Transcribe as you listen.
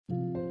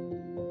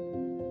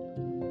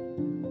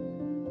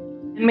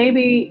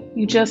Maybe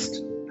you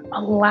just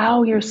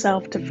allow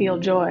yourself to feel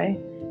joy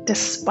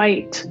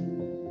despite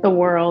the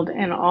world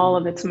and all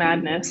of its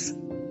madness.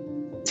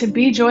 To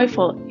be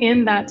joyful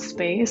in that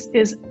space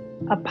is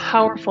a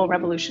powerful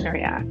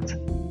revolutionary act.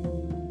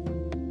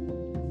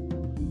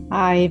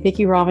 Hi,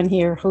 Vicki Robin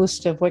here,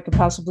 host of What Could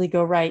Possibly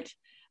Go Right,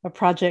 a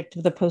project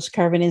of the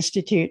Post-Carbon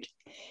Institute,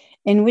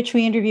 in which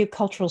we interview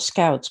cultural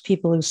scouts,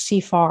 people who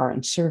see far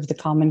and serve the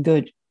common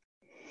good.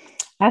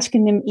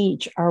 Asking them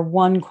each our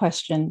one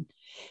question: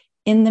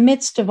 in the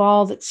midst of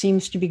all that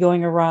seems to be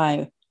going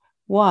awry,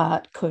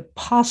 what could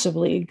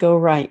possibly go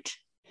right?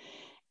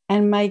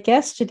 And my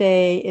guest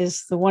today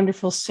is the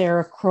wonderful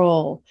Sarah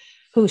Kroll,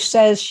 who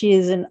says she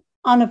is an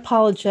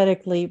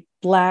unapologetically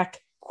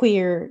Black,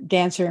 queer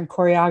dancer and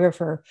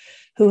choreographer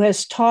who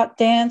has taught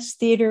dance,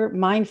 theater,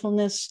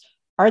 mindfulness,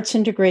 arts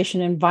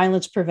integration, and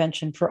violence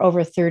prevention for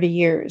over 30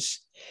 years.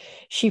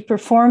 She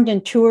performed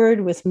and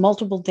toured with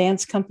multiple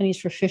dance companies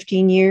for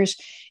 15 years,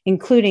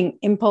 including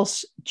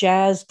Impulse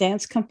Jazz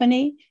Dance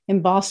Company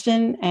in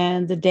Boston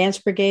and the Dance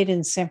Brigade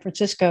in San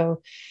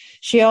Francisco.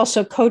 She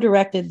also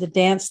co-directed the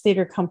dance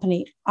theater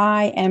company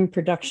I Am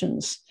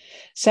Productions.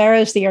 Sarah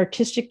is the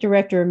artistic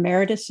director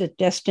emeritus at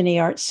Destiny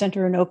Arts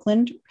Center in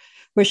Oakland,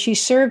 where she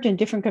served in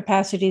different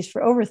capacities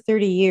for over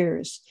 30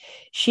 years.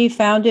 She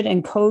founded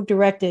and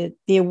co-directed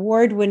the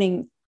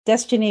award-winning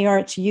Destiny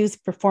Arts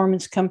Youth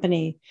Performance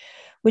Company,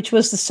 which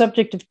was the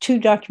subject of 2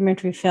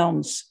 documentary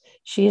films.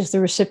 She is the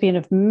recipient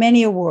of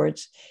many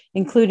awards,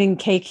 including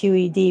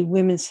KQED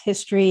Women's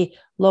History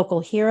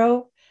Local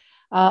Hero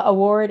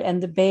Award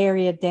and the Bay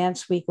Area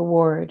Dance Week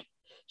Award.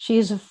 She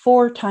is a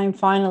 4-time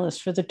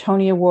finalist for the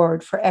Tony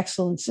Award for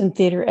Excellence in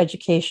Theater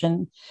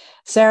Education.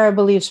 Sarah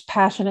believes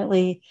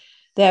passionately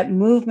that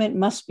movement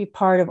must be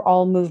part of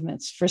all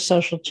movements for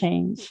social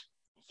change.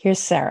 Here's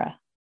Sarah.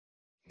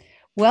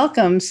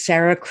 Welcome,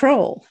 Sarah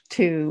Kroll,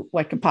 to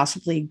What Could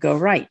Possibly Go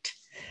Right.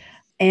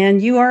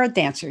 And you are a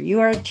dancer, you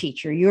are a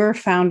teacher, you're a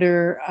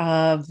founder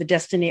of the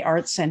Destiny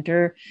Arts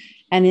Center,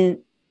 and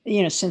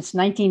since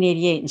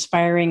 1988,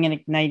 inspiring and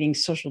igniting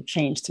social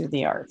change through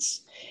the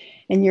arts.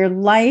 And your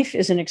life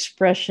is an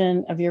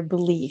expression of your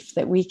belief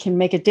that we can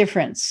make a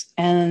difference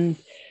and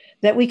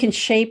that we can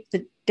shape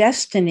the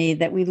destiny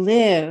that we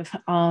live,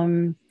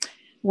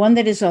 one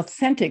that is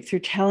authentic through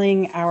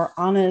telling our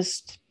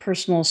honest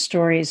personal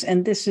stories.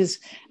 And this is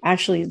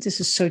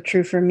so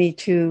true for me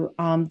too.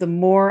 The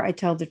more I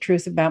tell the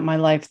truth about my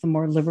life, the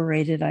more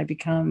liberated I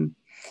become.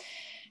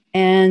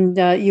 And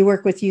you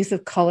work with youth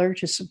of color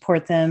to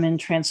support them in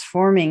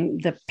transforming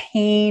the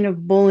pain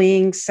of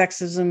bullying,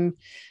 sexism,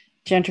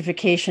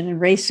 gentrification,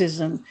 and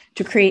racism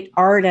to create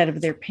art out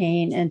of their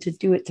pain and to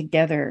do it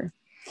together.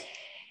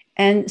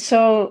 And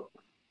so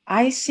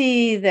I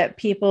see that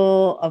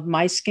people of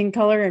my skin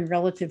color and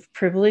relative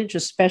privilege,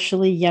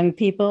 especially young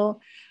people,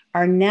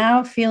 are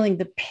now feeling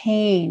the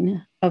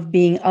pain of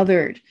being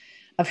othered,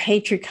 of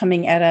hatred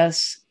coming at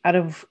us out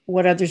of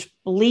what others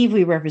believe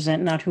we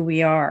represent, not who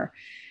we are,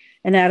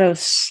 and out of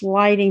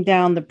sliding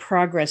down the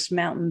progress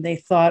mountain they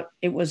thought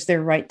it was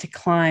their right to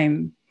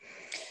climb.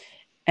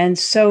 And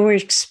so we're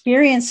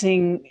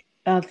experiencing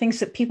things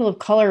that people of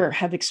color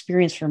have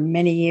experienced for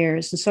many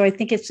years. And so I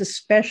think it's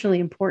especially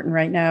important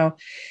right now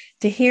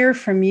to hear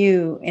from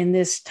you in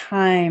this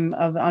time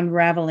of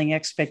unraveling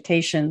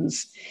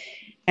expectations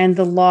and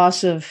the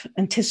loss of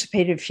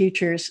anticipated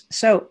futures.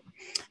 So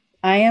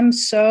I am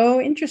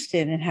so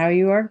interested in how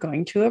you are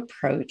going to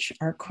approach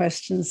our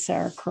questions,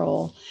 Sarah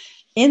Kroll,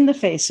 in the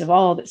face of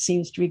all that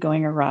seems to be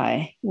going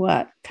awry.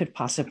 What could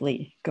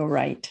possibly go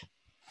right?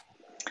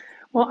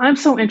 Well, I'm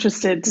so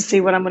interested to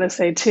see what I'm going to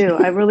say too.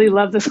 I really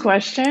love this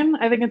question.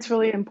 I think it's a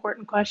really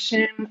important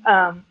question.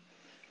 I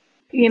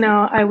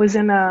was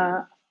in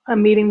a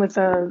meeting with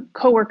a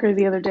coworker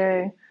the other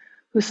day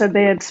who said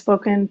they had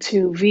spoken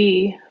to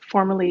V,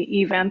 formerly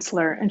Eve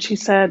Ensler, and she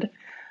said,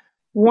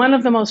 one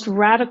of the most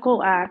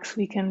radical acts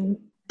we can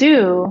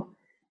do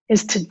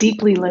is to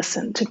deeply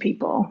listen to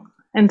people.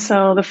 And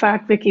so the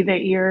fact, Vicki,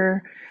 that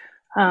you're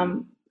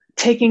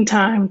taking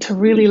time to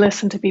really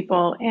listen to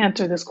people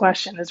answer this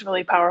question is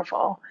really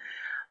powerful.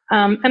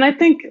 And I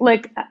think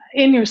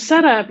in your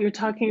setup, you're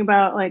talking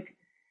about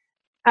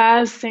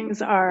as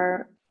things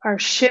are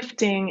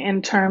shifting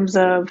in terms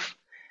of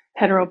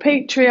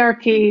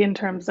heteropatriarchy, in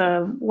terms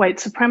of white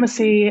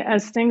supremacy,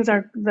 as things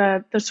are,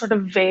 the sort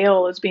of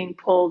veil is being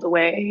pulled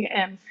away,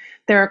 and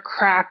there are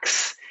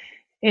cracks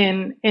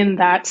in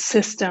that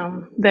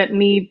system that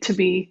need to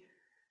be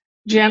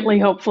gently,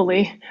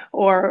 hopefully,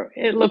 or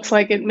it looks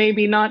like it may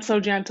be not so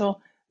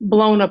gentle,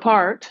 blown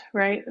apart,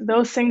 right?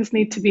 Those things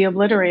need to be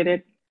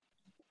obliterated,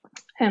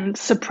 and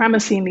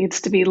supremacy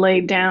needs to be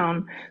laid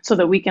down so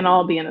that we can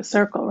all be in a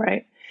circle,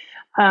 right?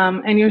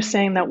 And you're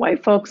saying that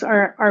white folks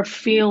are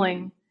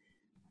feeling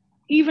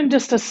even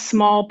just a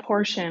small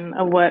portion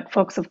of what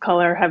folks of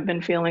color have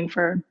been feeling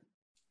for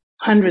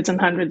hundreds and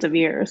hundreds of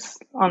years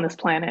on this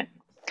planet.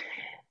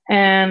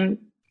 And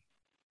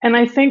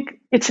I think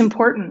it's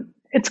important.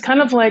 It's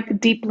kind of like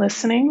deep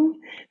listening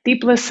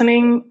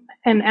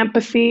and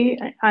empathy.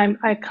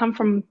 I come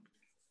from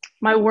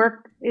my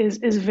work is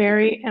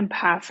very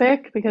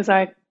empathic because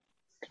I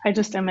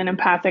just am an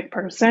empathic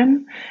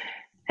person.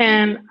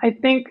 And I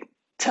think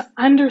to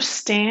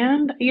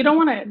understand, we don't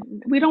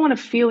want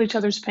to feel each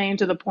other's pain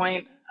to the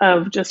point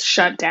of just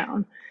shut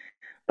down,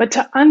 but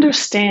to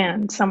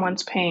understand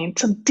someone's pain,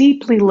 to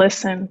deeply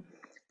listen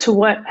to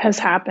what has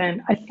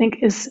happened, I think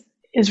is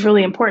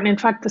really important. In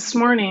fact, this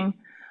morning,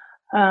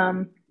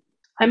 um,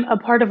 I'm a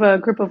part of a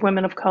group of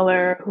women of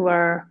color who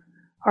are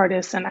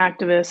artists and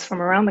activists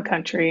from around the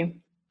country.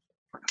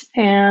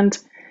 And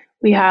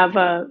we have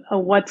a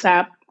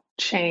WhatsApp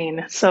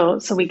chain. So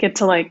we get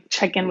to like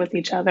check in with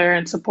each other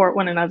and support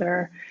one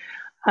another.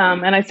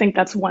 And I think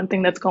that's one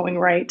thing that's going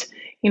right,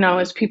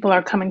 as people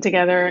are coming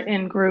together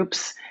in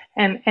groups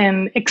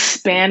and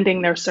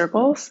expanding their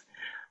circles.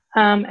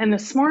 And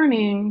this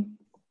morning,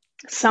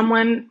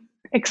 someone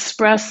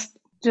expressed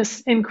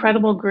just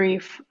incredible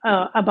grief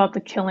about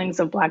the killings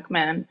of Black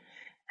men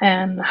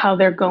and how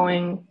they're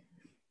going,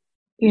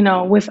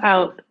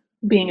 without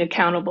being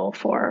accountable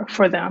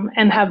for them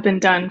and have been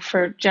done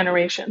for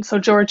generations. So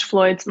George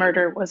Floyd's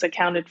murder was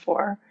accounted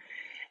for.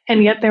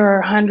 And yet there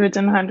are hundreds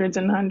and hundreds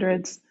and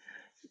hundreds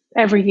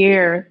every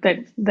year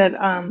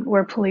that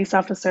where police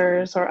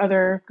officers or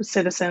other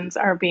citizens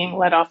are being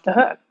let off the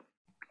hook.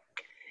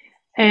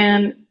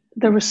 And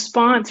the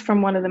response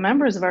from one of the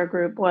members of our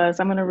group was,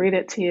 I'm going to read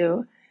it to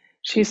you.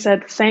 She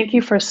said, "Thank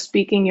you for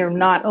speaking your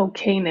not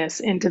okayness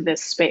into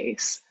this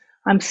space.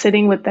 I'm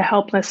sitting with the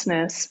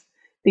helplessness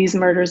these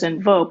murders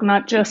invoke,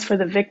 not just for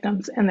the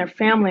victims and their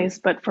families,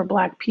 but for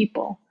Black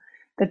people.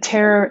 The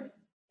terror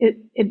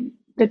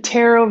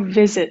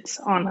visits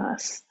on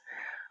us.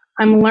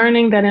 I'm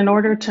learning that in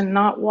order to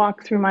not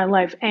walk through my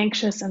life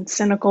anxious and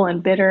cynical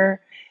and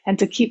bitter, and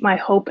to keep my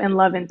hope and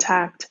love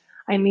intact,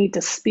 I need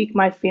to speak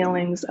my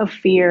feelings of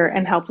fear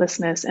and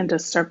helplessness into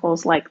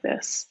circles like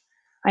this.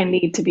 I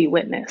need to be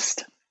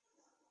witnessed."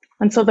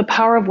 And so the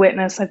power of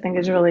witness, I think,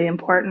 is really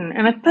important.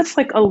 And that's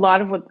like a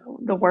lot of what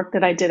the work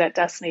that I did at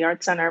Destiny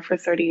Art Center for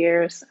 30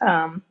 years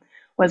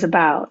was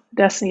about.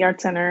 Destiny Art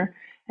Center,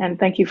 and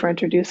thank you for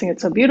introducing it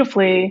so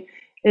beautifully,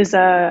 is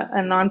a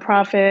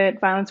nonprofit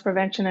violence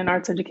prevention and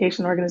arts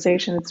education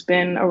organization. It's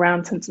been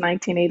around since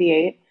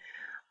 1988.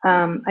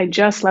 I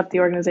just left the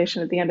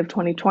organization at the end of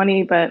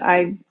 2020, but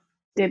I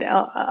did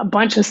a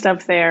bunch of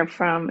stuff there,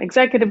 from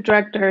executive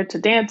director to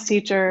dance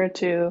teacher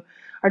to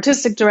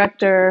artistic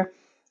director,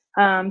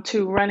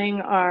 to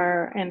running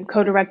and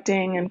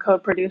co-directing and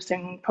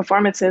co-producing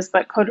performances,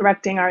 but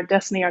co-directing our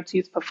Destiny Arts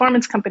Youth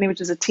Performance Company,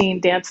 which is a teen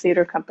dance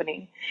theater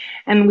company.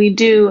 And we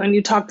do, and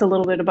you talked a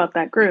little bit about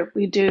that group,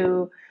 we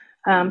do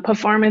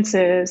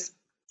performances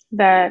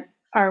that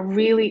are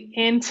really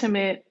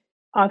intimate,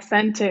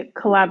 authentic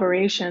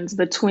collaborations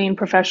between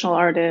professional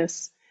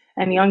artists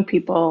and young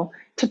people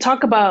to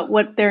talk about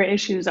what their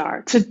issues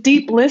are, to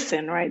deep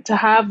listen, right? To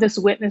have this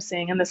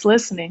witnessing and this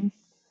listening,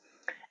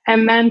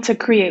 and then to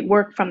create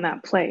work from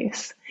that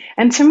place.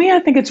 And to me, I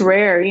think it's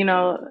rare,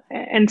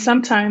 and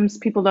sometimes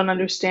people don't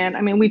understand.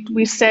 I mean,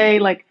 we say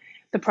like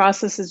the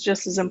process is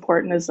just as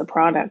important as the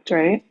product,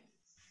 right?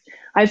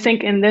 I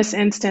think in this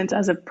instance,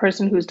 as a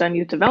person who's done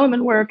youth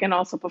development work and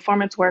also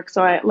performance work,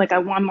 so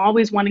I'm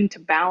always wanting to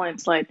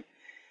balance, like,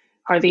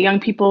 are the young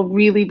people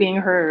really being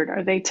heard?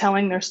 Are they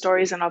telling their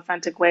stories in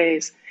authentic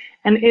ways?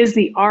 And is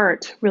the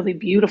art really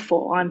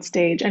beautiful on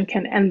stage?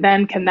 And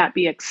then can that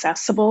be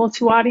accessible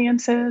to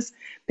audiences?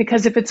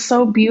 Because if it's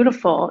so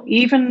beautiful,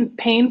 even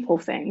painful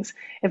things,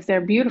 if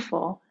they're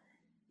beautiful,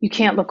 you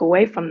can't look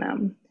away from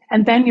them.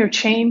 And then you're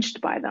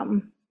changed by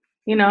them,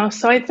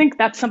 So I think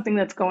that's something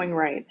that's going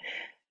right.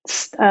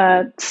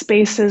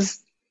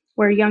 Spaces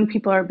where young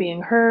people are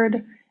being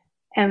heard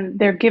and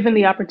they're given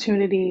the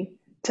opportunity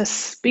to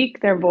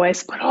speak their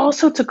voice, but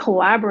also to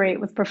collaborate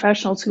with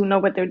professionals who know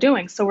what they're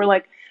doing. So we're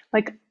like,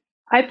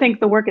 I think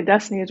the work at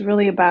Destiny is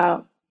really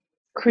about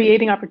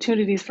creating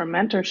opportunities for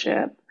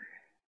mentorship,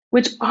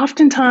 which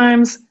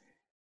oftentimes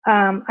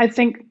I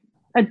think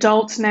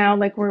adults now,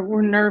 like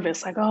we're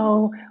nervous, like,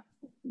 oh,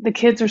 the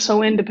kids are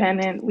so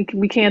independent.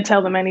 We can't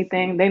tell them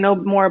anything. They know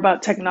more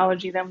about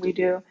technology than we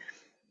do.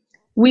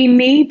 We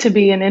need to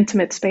be in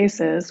intimate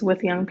spaces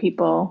with young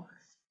people,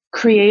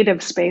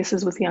 creative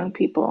spaces with young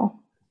people,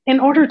 in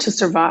order to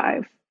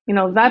survive.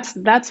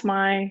 That's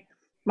my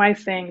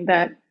thing,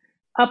 that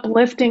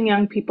uplifting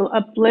young people,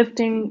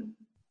 uplifting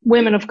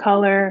women of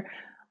color,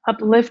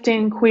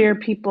 uplifting queer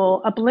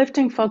people,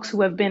 uplifting folks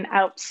who have been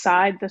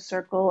outside the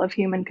circle of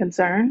human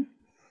concern,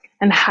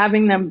 and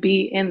having them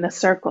be in the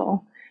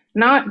circle,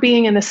 not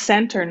being in the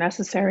center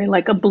necessarily,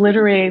 like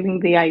obliterating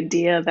the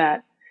idea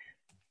that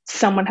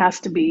someone has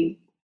to be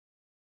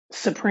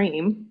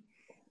supreme.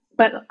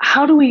 But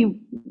how do we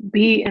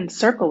be in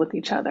circle with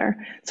each other?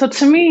 So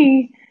to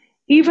me,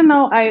 even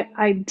though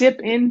I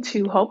dip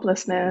into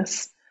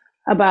hopelessness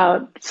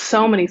about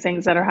so many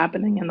things that are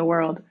happening in the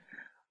world,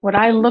 what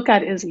I look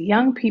at is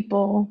young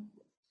people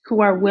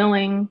who are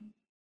willing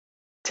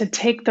to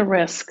take the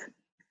risk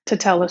to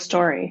tell a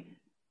story,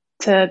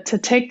 to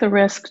take the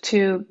risk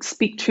to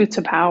speak truth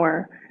to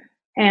power,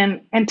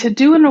 and to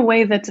do it in a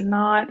way that's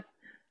not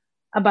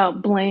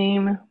about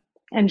blame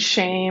and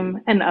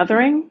shame and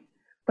othering,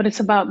 but it's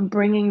about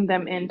bringing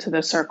them into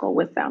the circle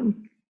with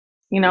them.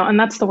 And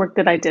that's the work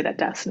that I did at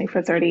Destiny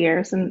for 30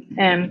 years.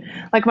 And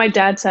like my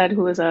dad said,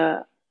 who was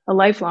a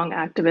lifelong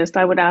activist,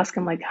 I would ask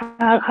him, like,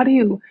 how do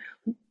you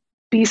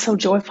be so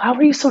joyful? How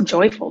are you so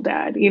joyful,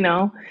 Dad?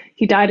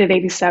 He died at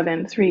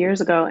 87, 3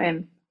 years ago.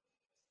 And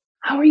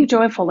how are you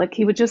joyful? Like,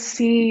 he would just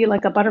see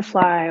like a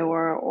butterfly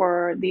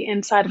or the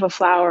inside of a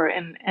flower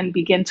and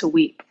begin to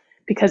weep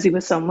because he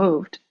was so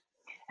moved.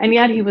 And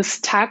yet he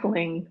was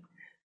tackling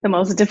the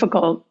most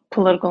difficult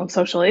political and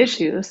social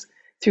issues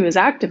through his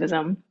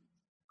activism.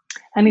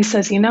 And he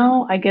says,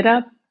 I get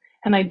up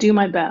and I do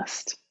my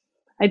best.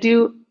 I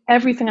do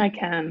everything I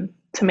can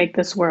to make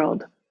this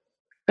world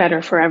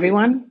better for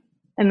everyone.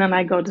 And then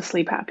I go to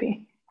sleep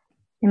happy.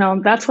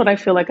 That's what I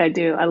feel like I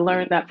do. I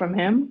learned that from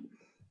him.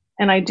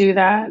 And I do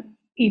that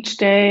each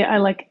day. I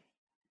like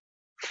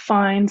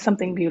find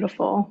something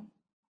beautiful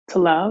to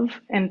love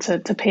and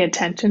to pay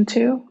attention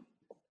to.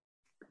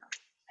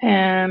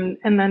 And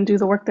then do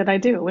the work that I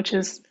do, which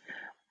is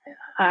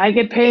I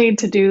get paid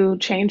to do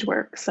change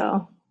work.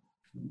 So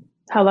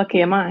how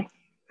lucky am I?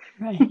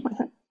 Right.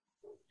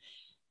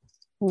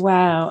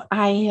 Wow.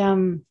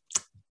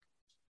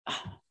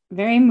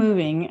 Very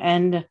moving.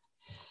 And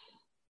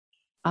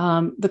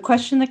the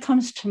question that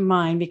comes to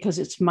mind, because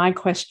it's my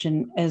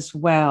question as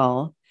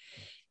well,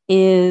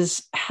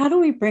 is how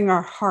do we bring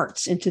our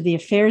hearts into the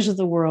affairs of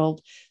the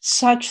world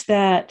such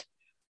that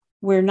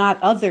we're not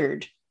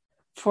othered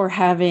for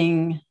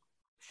having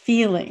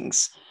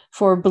feelings,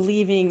 for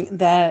believing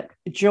that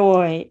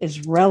joy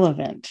is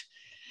relevant?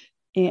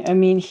 I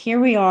mean, here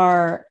we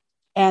are,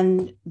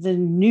 and the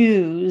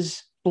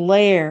news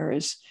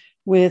blares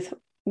with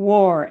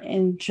war,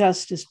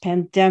 injustice,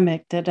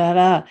 pandemic,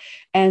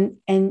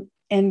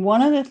 and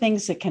one of the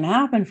things that can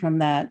happen from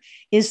that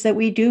is that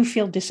we do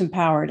feel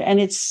disempowered, and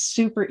it's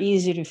super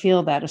easy to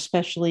feel that,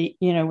 especially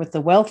with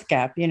the wealth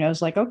gap.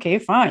 It's like, okay,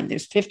 fine,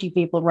 there's 50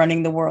 people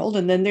running the world,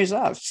 and then there's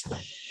us.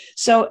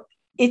 So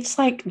it's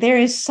like there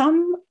is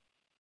some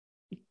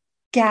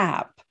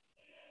gap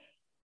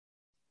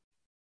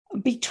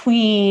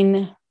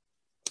between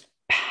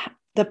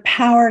the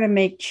power to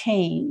make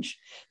change,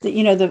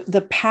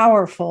 the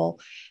powerful,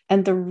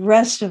 and the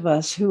rest of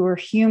us who are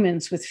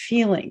humans with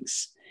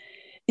feelings.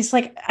 It's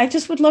like, I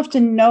just would love to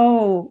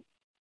know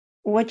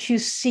what you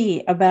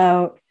see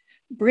about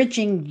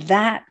bridging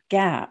that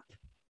gap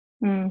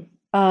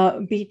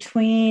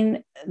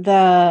between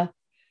the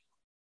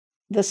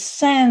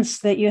sense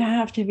that you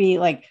have to be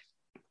like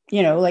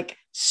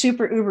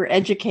super uber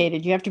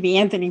educated. You have to be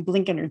Anthony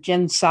Blinken or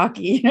Jen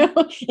Psaki,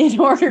 in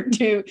order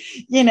to,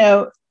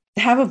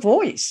 have a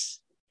voice,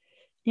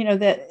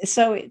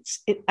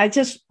 I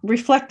just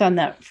reflect on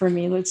that for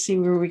me. Let's see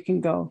where we can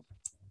go.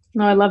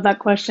 No, I love that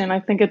question. I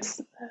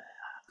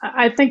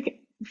think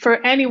for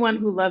anyone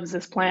who loves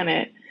this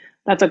planet,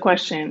 that's a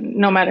question.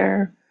 No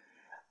matter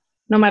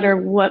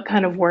what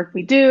kind of work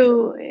we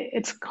do,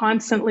 it's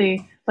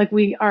constantly like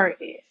we are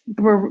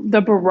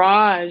the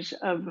barrage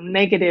of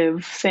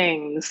negative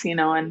things,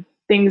 and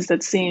things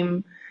that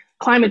seem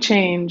climate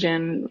change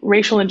and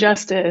racial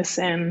injustice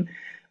and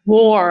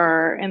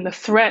war and the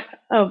threat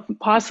of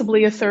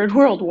possibly a third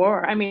world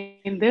war. I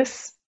mean,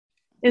 this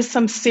is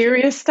some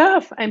serious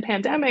stuff, and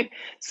pandemic.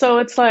 So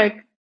it's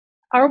like,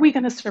 are we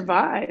going to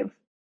survive?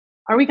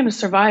 Are we going to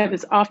survive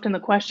is often the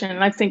question.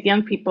 And I think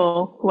young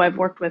people who I've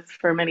worked with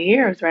for many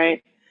years,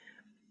 right,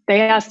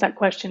 they ask that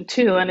question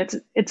too. And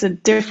it's a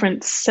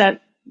different sort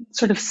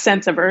of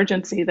sense of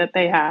urgency that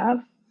they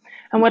have.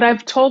 And what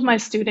I've told my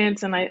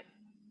students,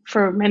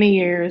 for many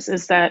years,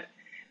 is that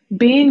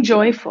being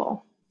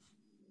joyful,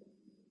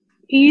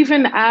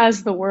 even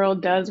as the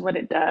world does what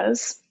it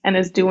does and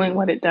is doing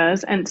what it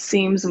does and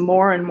seems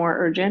more and more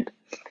urgent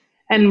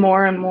and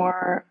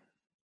more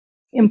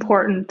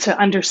important to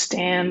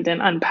understand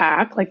and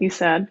unpack, like you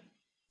said,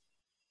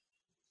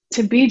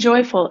 to be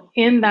joyful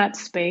in that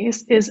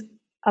space is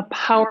a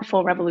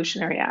powerful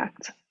revolutionary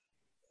act.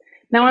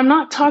 Now, I'm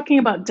not talking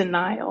about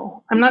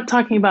denial. I'm not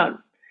talking about,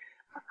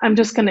 I'm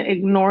just going to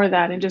ignore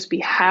that and just be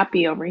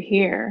happy over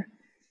here.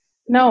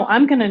 No,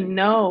 I'm going to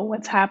know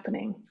what's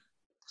happening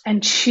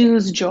and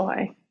choose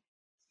joy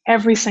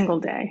every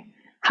single day.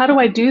 How do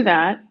I do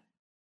that?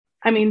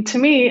 I mean, to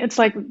me, it's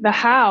like the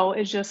how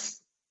is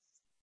just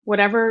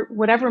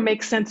whatever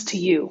makes sense to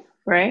you,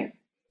 right?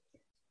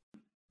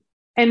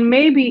 And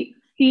maybe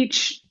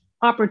each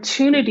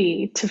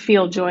opportunity to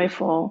feel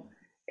joyful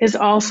is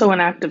also an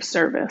act of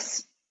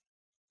service,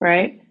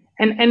 right?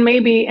 And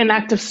maybe an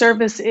act of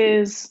service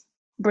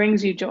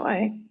brings you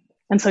joy.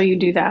 And so you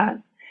do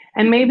that.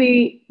 And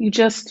maybe you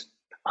just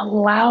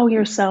allow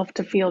yourself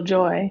to feel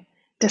joy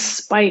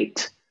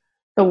despite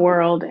the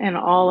world and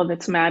all of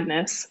its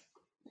madness.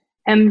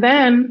 And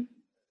then,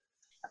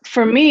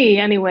 for me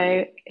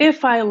anyway,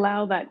 if I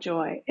allow that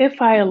joy,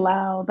 if I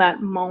allow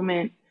that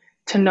moment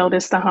to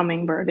notice the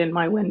hummingbird in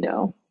my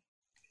window,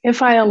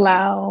 if I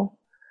allow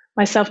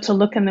myself to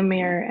look in the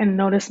mirror and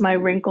notice my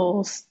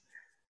wrinkles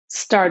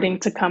starting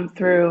to come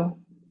through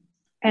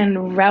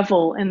and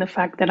revel in the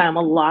fact that I'm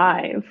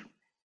alive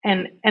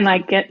and I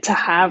get to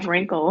have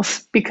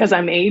wrinkles because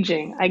I'm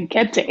aging. I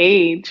get to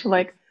age.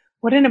 Like,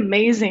 what an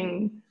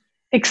amazing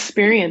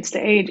experience to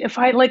age. If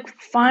I like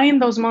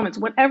find those moments,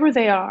 whatever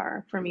they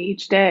are for me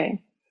each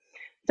day,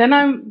 then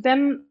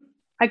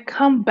I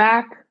come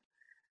back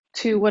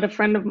to what a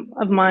friend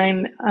of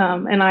mine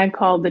and I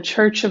call the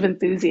Church of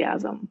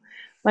Enthusiasm.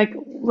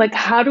 Like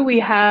how do we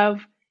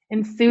have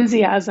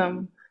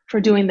enthusiasm for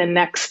doing the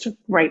next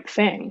right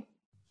thing?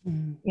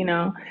 Mm. You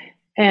know,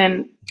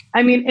 and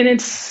I mean, and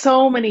it's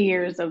so many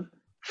years of,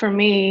 for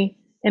me,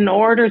 in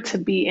order to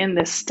be in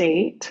this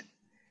state,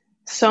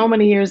 so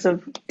many years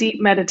of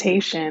deep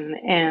meditation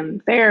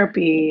and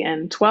therapy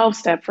and 12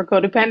 step for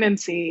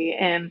codependency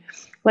and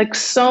like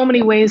so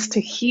many ways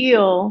to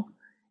heal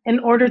in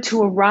order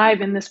to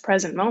arrive in this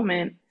present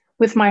moment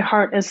with my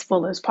heart as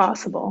full as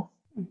possible,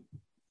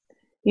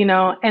 you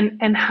know,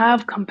 and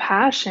have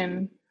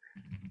compassion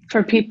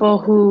for people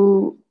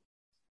who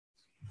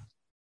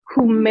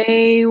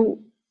may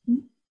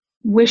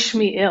wish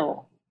me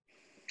ill.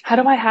 How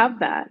do I have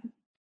that?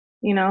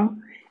 You know,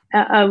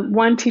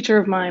 one teacher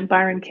of mine,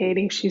 Byron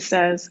Katie, she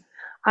says,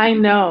 I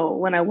know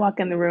when I walk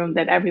in the room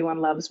that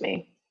everyone loves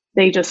me.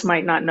 They just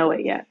might not know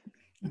it yet.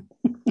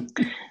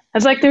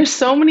 It's like there's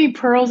so many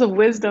pearls of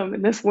wisdom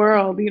in this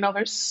world. You know,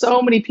 there's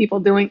so many people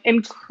doing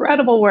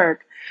incredible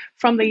work,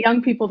 from the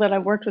young people that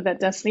I've worked with at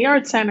Destiny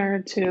Arts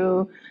Center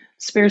to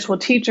spiritual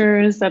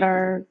teachers that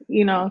are,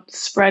 you know,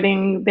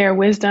 spreading their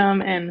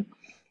wisdom. And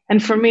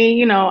for me,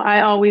 you know,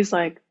 I always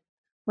like,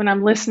 when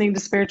I'm listening to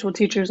spiritual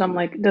teachers, I'm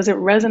like, does it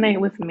resonate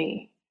with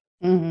me?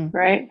 Mm-hmm.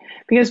 Right?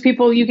 Because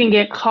people, you can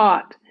get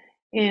caught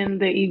in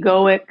the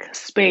egoic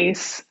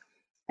space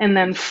and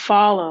then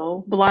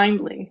follow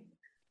blindly.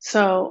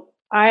 So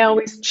I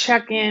always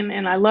check in,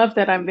 and I love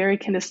that I'm very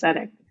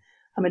kinesthetic.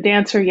 I'm a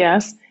dancer,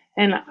 yes,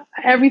 and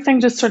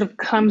everything just sort of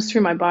comes through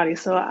my body.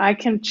 So I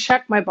can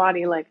check my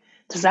body like,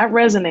 does that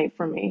resonate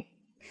for me?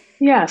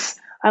 Yes,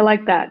 I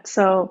like that.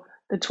 So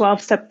the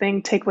 12 step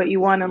thing, take what you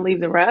want and leave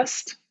the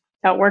rest,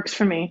 that works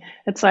for me.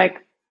 It's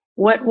like,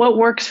 what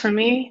works for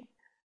me,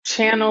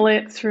 channel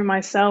it through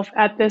myself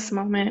at this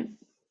moment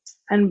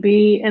and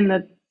be in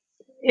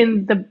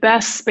the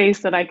best space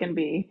that I can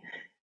be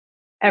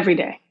every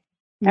day,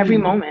 every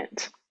Mm-hmm.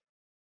 moment.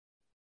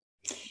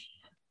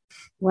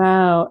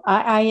 Wow.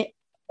 I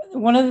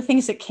one of the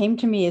things that came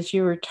to me as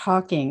you were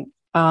talking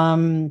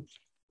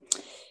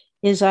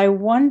is I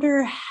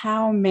wonder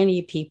how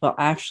many people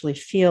actually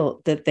feel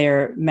that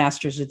they're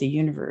masters of the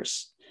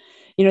universe.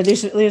 You know,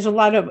 there's a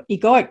lot of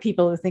egoic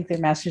people who think they're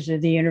masters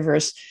of the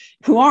universe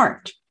who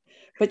aren't.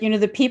 But, you know,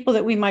 the people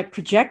that we might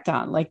project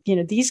on, like, you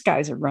know, these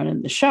guys are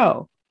running the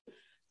show.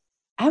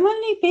 How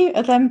many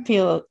of them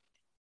feel,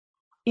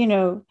 you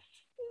know,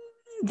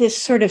 this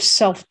sort of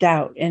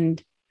self-doubt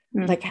and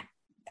Mm, like,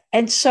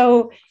 and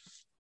so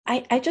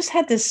I just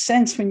had this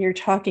sense when you're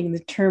talking the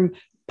term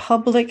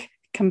public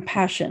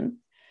compassion,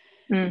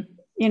 mm,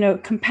 you know,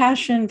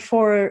 compassion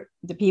for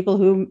the people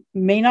who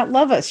may not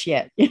love us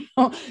yet, you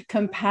know,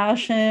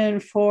 compassion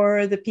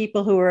for the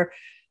people who are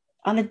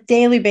on a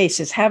daily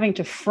basis having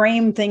to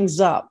frame things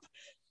up.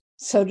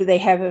 So do they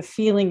have a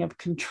feeling of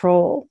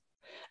control?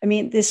 I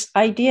mean, this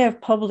idea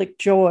of public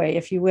joy,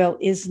 if you will,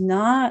 is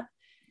not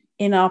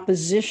in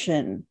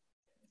opposition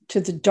to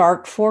the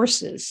dark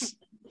forces.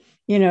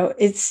 You know,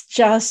 it's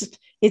just,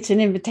 it's an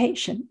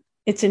invitation.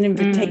 It's an mm,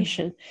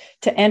 invitation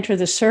to enter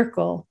the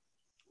circle,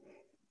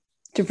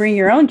 to bring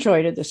your own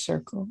joy to the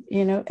circle.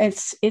 You know,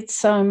 there's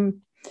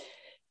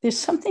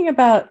something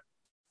about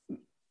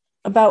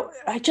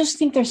I just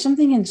think there's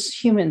something in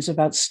humans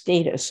about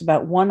status,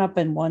 about one up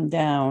and one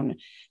down.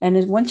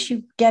 And once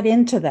you get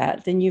into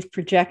that, then you've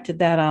projected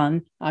that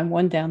on, I'm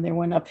one down, they're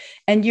one up,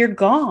 and you're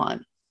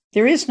gone.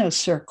 There is no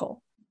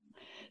circle.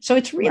 So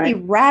it's really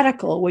right.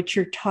 radical what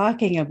you're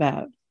talking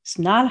about. It's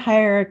not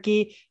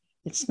hierarchy.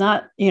 It's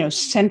not, you know,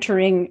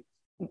 centering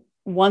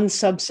one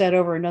subset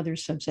over another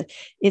subset.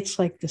 It's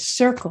like the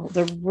circle,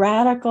 the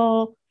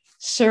radical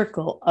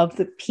circle of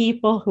the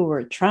people who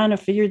are trying to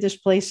figure this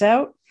place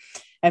out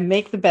and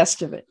make the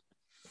best of it.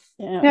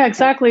 Yeah. Yeah,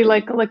 exactly.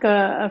 Like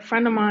a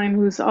friend of mine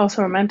who's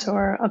also a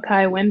mentor,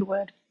 Akai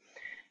Windwood.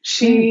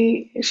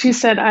 Mm. She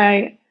said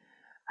I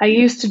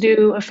used to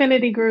do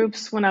affinity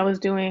groups when I was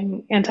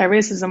doing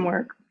anti-racism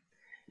work.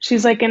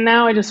 She's like, and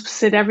now I just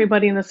sit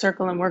everybody in the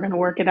circle and we're going to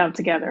work it out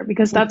together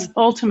because that's Mm-hmm.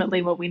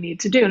 ultimately what we need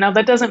to do. Now,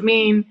 that doesn't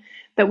mean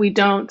that we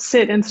don't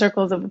sit in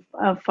circles of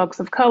folks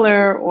of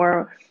color,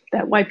 or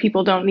that white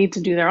people don't need to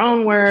do their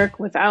own work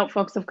without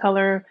folks of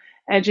color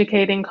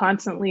educating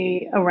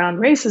constantly around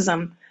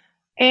racism.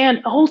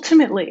 And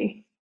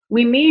ultimately,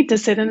 we need to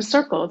sit in a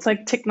circle. It's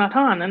like Thich Nhat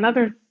Hanh,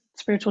 another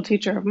spiritual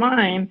teacher of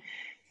mine.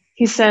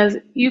 He says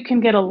you can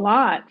get a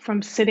lot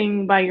from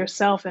sitting by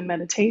yourself in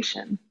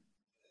meditation,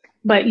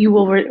 but you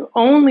will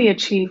only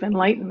achieve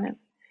enlightenment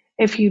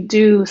if you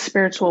do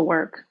spiritual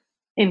work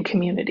in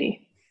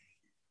community,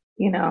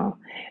 you know.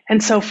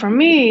 And so for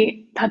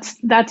me,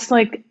 that's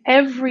like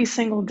every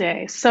single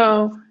day.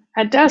 So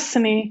at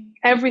Destiny,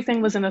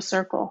 everything was in a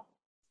circle.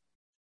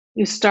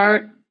 You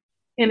start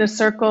in a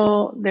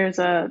circle, there's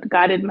a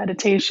guided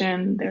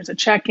meditation, there's a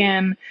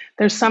check-in,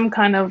 there's some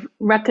kind of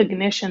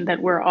recognition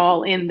that we're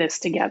all in this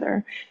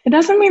together. It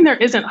doesn't mean there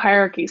isn't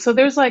hierarchy. So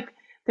there's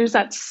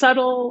that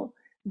subtle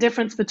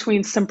difference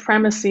between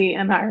supremacy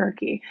and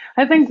hierarchy.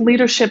 I think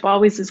leadership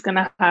always is going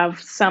to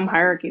have some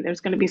hierarchy.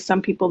 There's going to be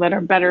some people that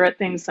are better at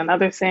things than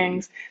other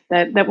things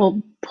that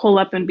will pull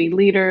up and be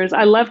leaders.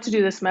 I love to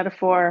do this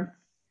metaphor,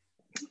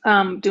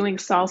 doing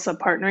salsa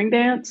partnering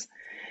dance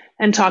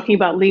and talking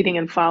about leading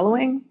and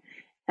following.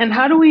 And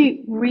how do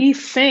we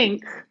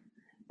rethink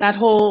that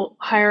whole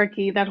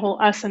hierarchy, that whole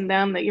us and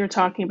them that you're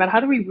talking about? How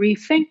do we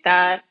rethink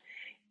that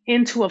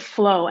into a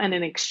flow and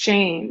an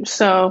exchange?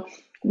 So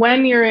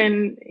when you're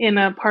in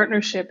a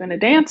partnership, in a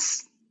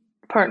dance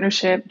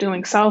partnership,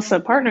 doing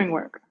salsa partnering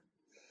work,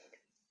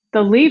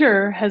 the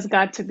leader has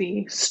got to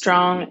be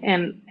strong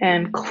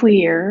and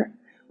clear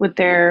with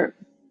their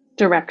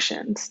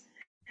directions.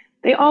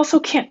 They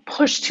also can't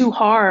push too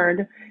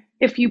hard.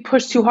 If you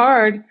push too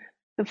hard,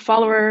 the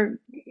follower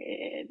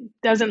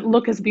doesn't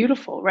look as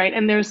beautiful, right?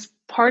 And there's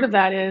part of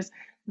that is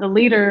the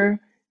leader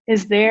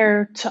is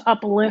there to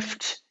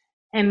uplift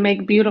and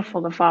make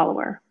beautiful the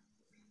follower.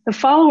 The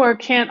follower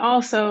can't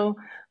also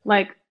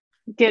like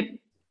get,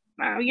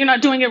 you're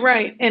not doing it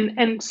right,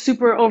 and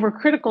super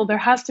overcritical. There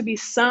has to be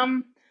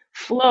some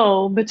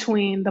flow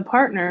between the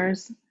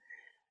partners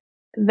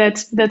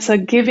that's a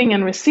giving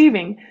and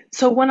receiving.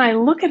 So when I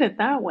look at it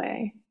that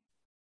way,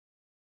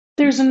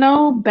 there's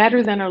no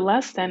better than or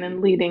less than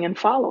in leading and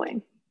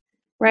following,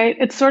 right?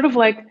 It's sort of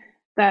like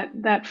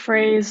that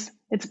phrase,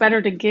 it's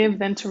better to give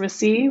than to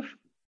receive.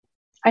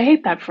 I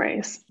hate that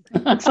phrase.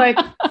 It's like,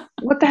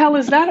 what the hell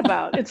is that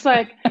about? It's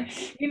like,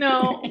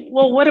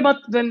 well, what about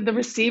then the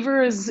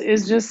receiver is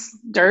just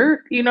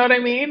dirt? You know what I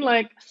mean?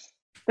 Like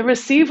the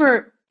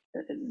receiver,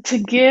 to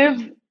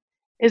give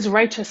is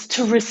righteous.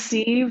 To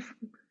receive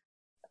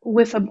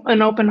with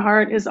an open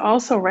heart is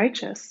also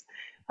righteous.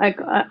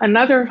 Like I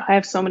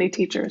have so many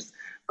teachers.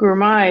 Guru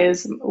Mai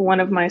is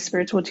one of my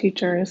spiritual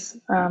teachers,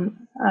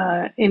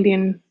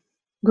 Indian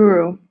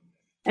guru.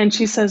 And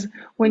she says,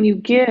 when you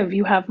give,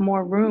 you have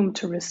more room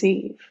to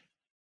receive.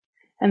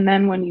 And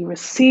then when you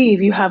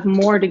receive, you have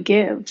more to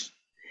give.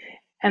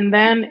 And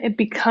then it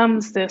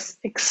becomes this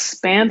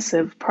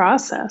expansive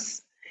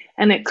process.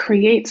 And it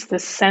creates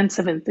this sense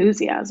of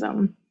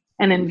enthusiasm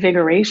and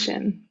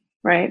invigoration,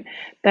 right?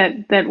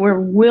 That we're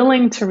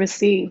willing to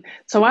receive.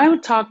 So I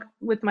would talk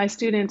with my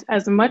students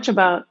as much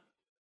about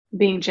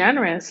being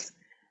generous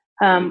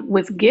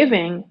with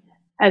giving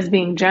as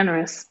being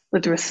generous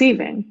with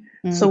receiving.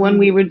 Mm-hmm. So when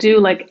we would do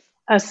like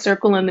a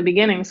circle in the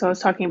beginning, so I was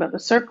talking about the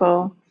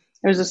circle,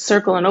 there's a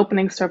circle, an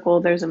opening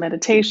circle, there's a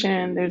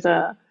meditation, there's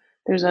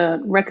a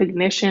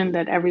recognition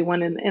that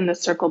everyone in the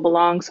circle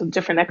belongs, so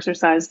different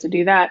exercise to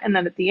do that. And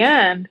then at the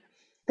end,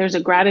 there's a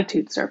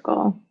gratitude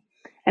circle.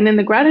 And in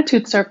the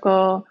gratitude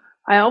circle,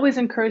 I always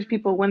encourage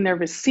people when they're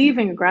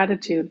receiving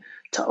gratitude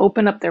to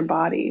open up their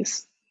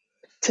bodies,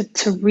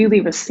 to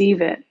really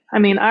receive it. I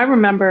mean, I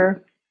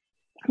remember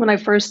when I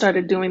first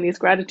started doing these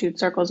gratitude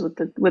circles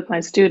with my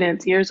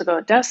students years ago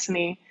at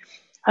Destiny,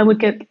 I would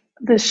get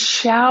this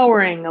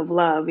showering of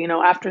love,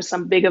 after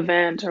some big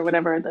event or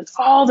whatever. That's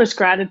all this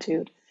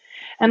gratitude.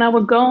 And I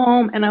would go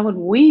home and I would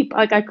weep.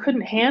 Like I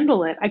couldn't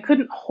handle it. I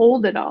couldn't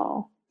hold it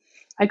all.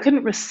 I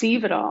couldn't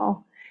receive it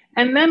all.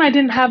 And then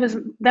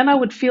then I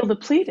would feel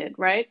depleted,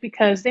 right?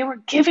 Because they were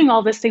giving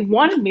all this. They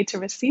wanted me to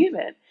receive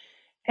it.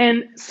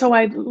 And so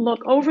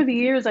over the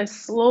years, I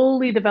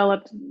slowly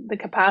developed the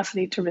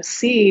capacity to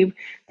receive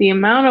the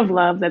amount of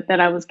love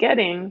that I was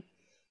getting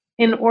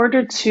in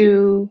order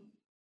to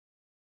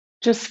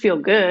just feel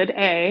good,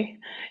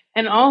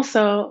 and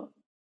also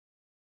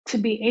to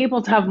be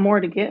able to have more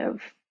to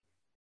give.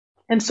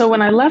 And so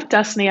when I left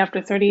Destiny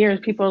after 30 years,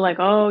 people were like,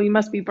 oh, you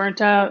must be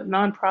burnt out,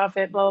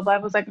 nonprofit, blah, blah, blah. I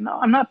was like, no,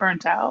 I'm not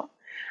burnt out.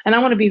 And I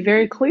want to be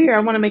very clear. I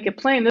want to make it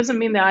plain. It doesn't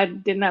mean that I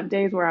didn't have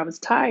days where I was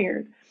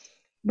tired,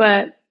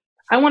 but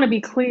I want to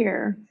be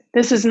clear.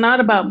 This is not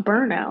about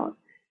burnout.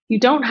 You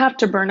don't have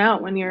to burn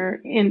out when you're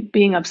in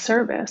being of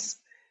service,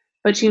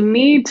 but you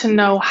need to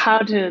know how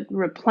to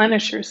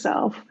replenish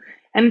yourself.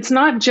 And it's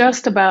not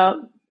just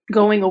about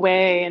going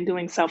away and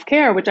doing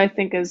self-care, which I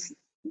think is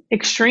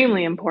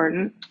extremely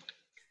important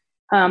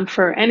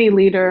for any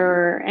leader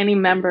or any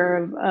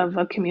member of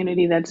a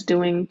community that's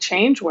doing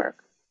change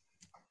work.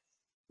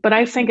 But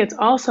I think it's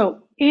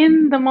also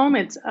in the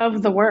moments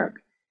of the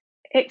work,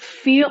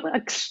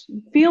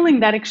 feeling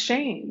that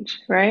exchange,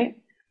 right?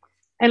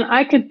 And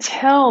I could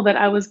tell that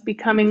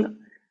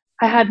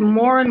I had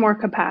more and more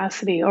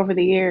capacity over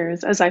the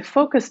years as I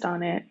focused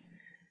on it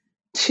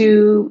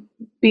to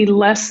be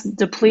less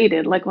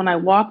depleted. Like when I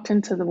walked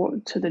into the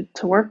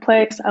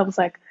workplace, I was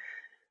like,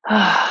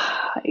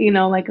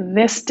 like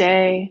this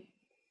day,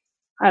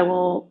 I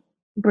will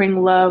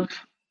bring love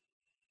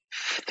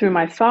through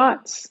my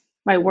thoughts,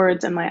 my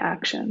words, and my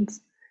actions,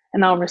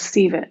 and I'll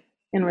receive it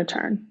in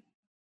return.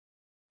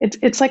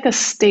 It's like a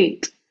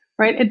state,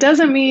 right? It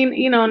doesn't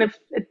mean, and if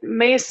it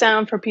may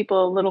sound for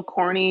people a little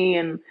corny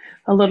and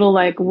a little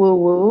like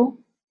woo-woo,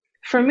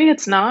 For me,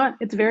 it's not.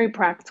 It's very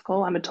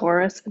practical. I'm a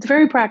Taurus. It's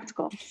very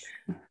practical.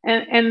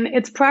 And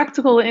it's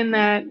practical in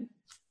that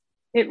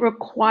it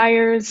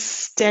requires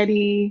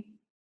steady,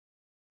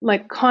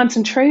 like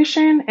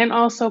concentration and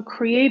also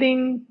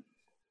creating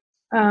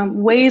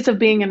ways of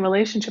being in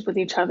relationship with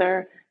each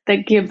other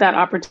that give that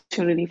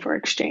opportunity for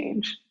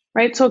exchange,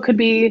 right? So it could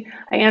be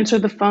I answer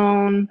the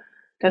phone,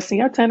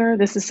 Destiny Art Center,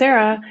 this is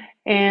Sarah,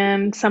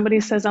 and somebody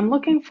says, I'm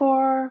looking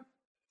for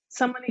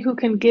somebody who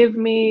can give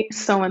me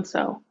so and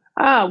so.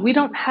 Ah, we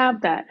don't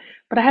have that,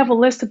 but I have a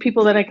list of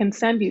people that I can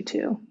send you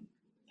to.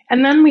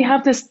 And then we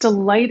have this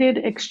delighted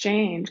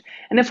exchange.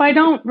 And if I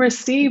don't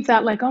receive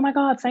that, like, oh my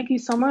God, thank you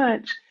so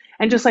much,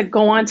 and just like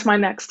go on to my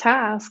next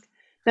task,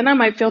 then I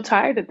might feel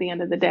tired at the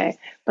end of the day.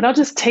 But I'll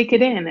just take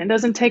it in. It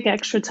doesn't take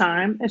extra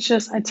time. It's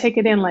just I take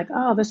it in like,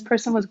 oh, this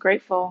person was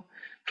grateful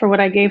for what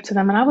I gave to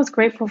them. And I was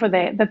grateful for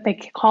that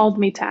they called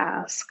me to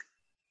ask.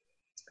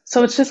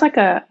 So it's just like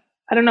I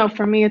don't know,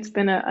 for me, it's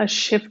been a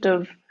shift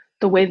of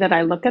the way that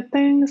I look at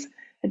things.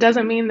 It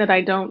doesn't mean that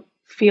I don't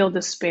feel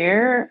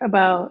despair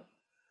about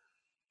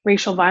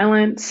racial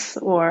violence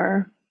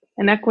or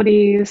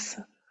inequities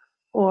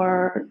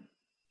or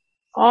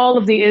all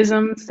of the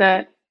isms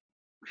that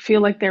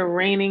feel like they're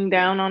raining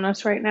down on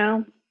us right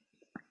now.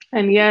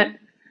 And yet,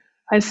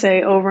 I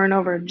say over and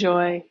over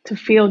joy, to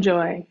feel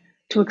joy,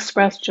 to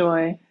express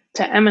joy,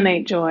 to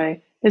emanate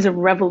joy is a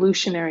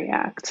revolutionary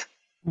act.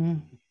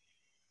 Mm.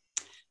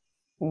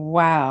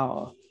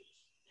 Wow.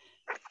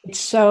 It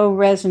so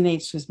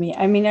resonates with me.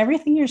 I mean,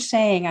 everything you're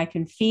saying, I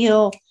can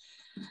feel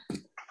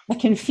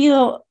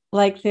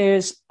like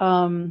there's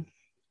an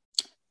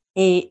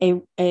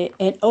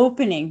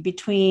opening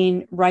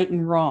between right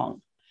and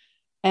wrong,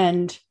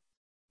 and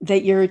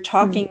that you're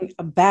talking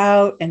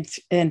about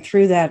and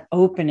through that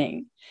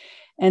opening,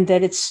 and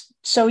that it's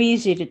so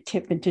easy to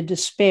tip into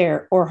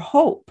despair or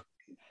hope.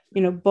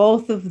 You know,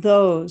 both of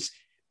those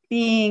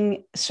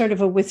being sort of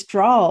a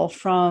withdrawal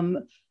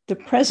from the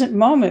present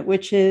moment,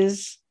 which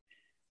is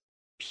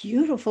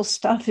beautiful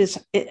stuff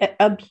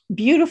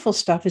beautiful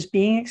stuff is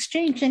being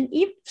exchanged. And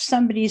even if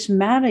somebody's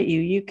mad at you,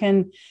 you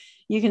can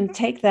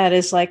take that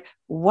as like,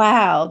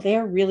 wow,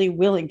 they're really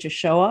willing to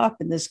show up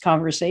in this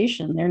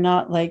conversation. They're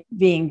not like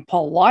being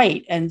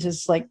polite and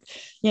just like,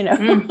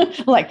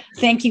 like,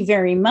 thank you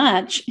very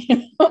much.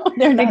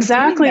 They're not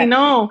exactly.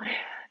 No,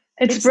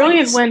 it's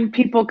brilliant like, when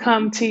people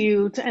come to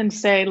you and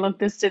say, look,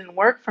 this didn't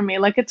work for me.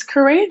 Like it's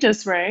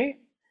courageous, right?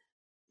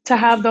 To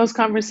have those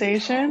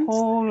conversations.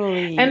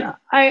 Totally.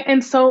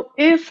 And so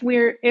if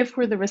we're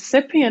the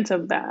recipient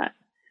of that,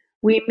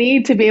 we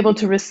need to be able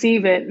to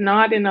receive it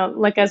not in a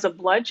like as a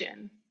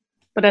bludgeon,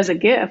 but as a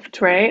gift,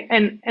 right?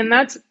 And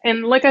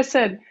like I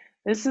said,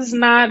 this is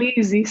not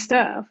easy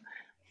stuff.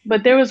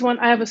 But there was one,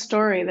 I have a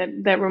story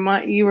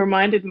that you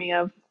reminded me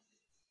of.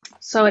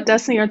 So at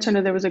Destiny Art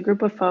Center, there was a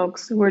group of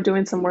folks who were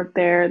doing some work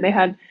there. They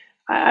had,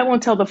 I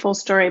won't tell the full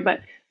story,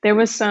 but there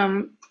was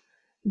some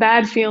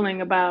bad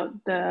feeling about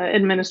the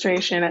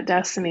administration at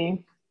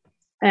Destiny.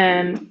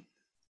 And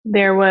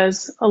there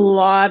was a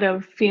lot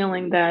of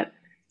feeling that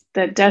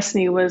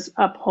Destiny was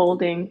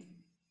upholding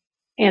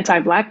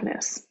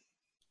anti-blackness.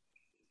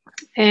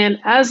 And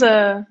as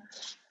a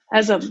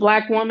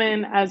black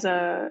woman, as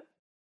an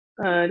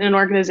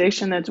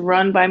organization that's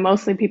run by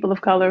mostly people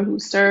of color, who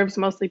serves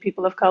mostly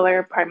people of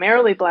color,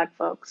 primarily black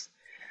folks,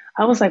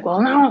 I was like,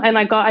 well, no. And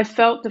I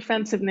felt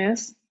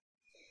defensiveness.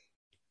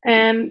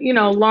 And,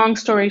 long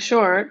story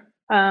short,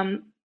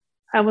 I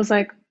was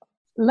like,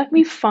 let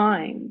me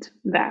find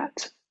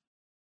that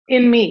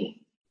in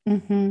me.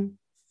 Mm-hmm.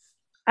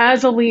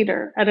 As a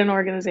leader at an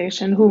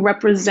organization who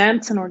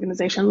represents an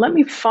organization, let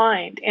me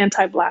find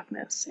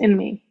anti-blackness in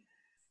me.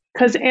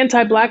 Because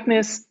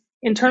anti-blackness,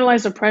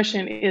 internalized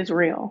oppression is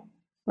real,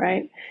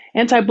 right?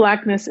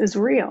 Anti-blackness is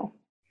real.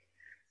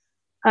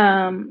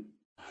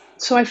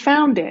 So I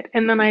found it,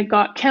 and then I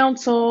got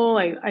counsel.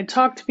 I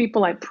talked to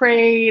people. I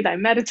prayed. I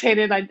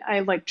meditated. I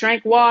like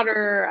drank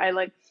water.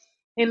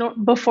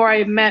 Before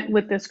I met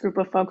with this group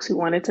of folks who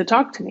wanted to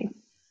talk to me.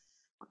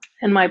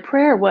 And my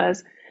prayer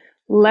was,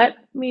 let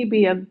me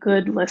be a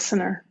good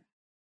listener,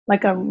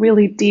 like a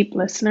really deep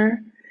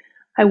listener.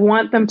 I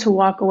want them to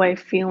walk away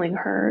feeling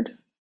heard.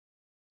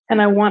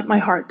 And I want my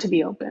heart to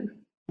be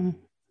open. Mm.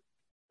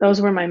 Those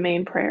were my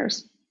main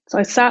prayers. So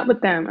I sat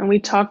with them and we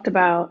talked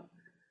about,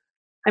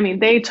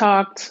 they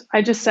talked.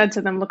 I just said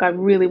to them, look, I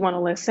really want to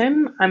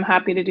listen. I'm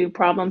happy to do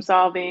problem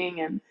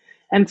solving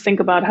and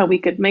think about how we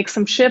could make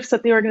some shifts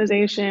at the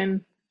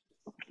organization,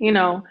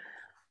 but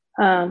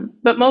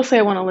mostly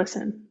I want to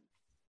listen.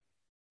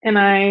 And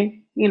I,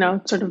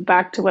 sort of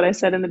back to what I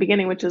said in the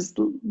beginning, which is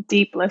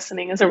deep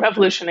listening is a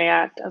revolutionary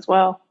act as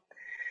well.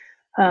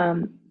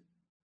 And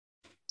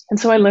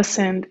so I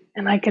listened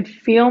and I could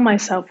feel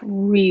myself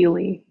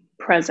really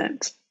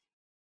present.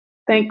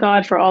 Thank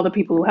God for all the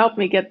people who helped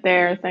me get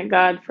there. Thank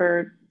God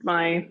for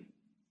the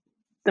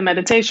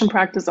meditation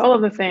practice, all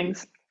of the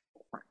things.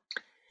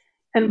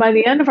 And by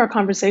the end of our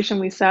conversation,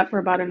 we sat for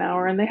about an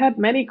hour and they had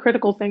many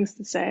critical things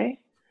to say.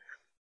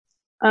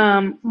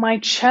 My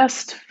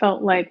chest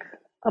felt like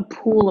a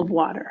pool of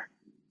water.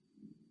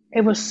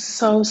 It was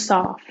so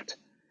soft.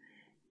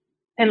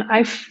 And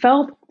I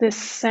felt this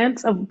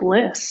sense of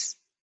bliss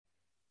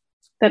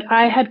that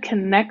I had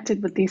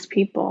connected with these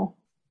people,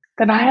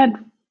 that I had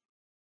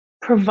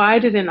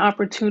provided an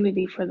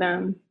opportunity for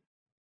them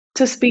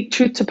to speak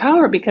truth to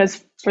power,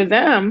 because for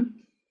them,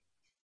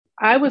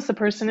 I was the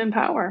person in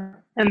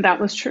power, and that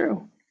was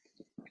true.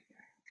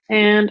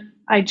 And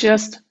I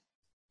don't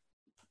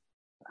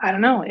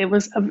know, it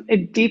was a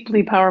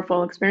deeply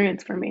powerful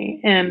experience for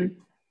me. And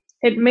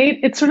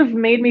it sort of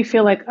made me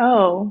feel like,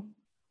 oh,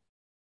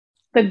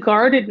 the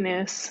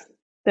guardedness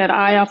that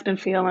I often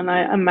feel, and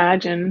I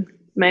imagine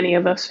many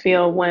of us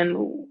feel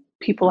when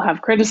people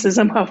have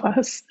criticism of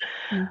us,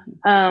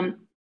 Mm-hmm.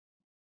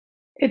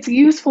 it's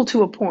useful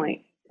to a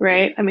point,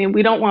 right? I mean,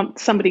 we don't want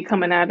somebody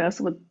coming at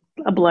us with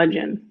a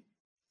bludgeon.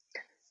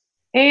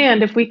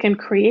 And if we can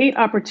create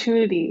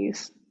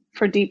opportunities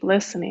for deep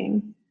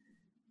listening,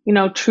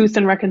 truth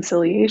and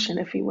reconciliation,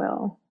 if you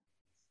will,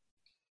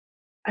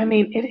 I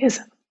mean, it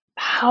is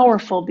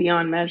powerful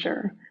beyond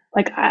measure.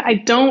 Like, I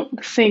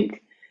don't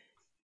think,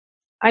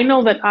 I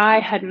know that I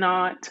had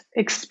not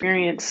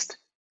experienced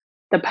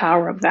the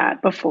power of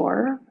that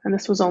before, and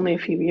this was only a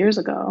few years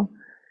ago.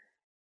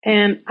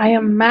 And I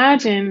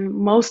imagine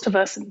most of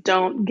us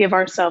don't give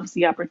ourselves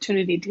the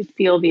opportunity to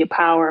feel the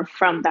power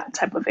from that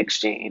type of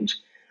exchange.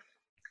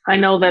 I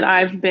know that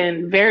I've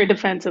been very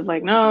defensive,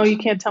 like, no, you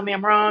can't tell me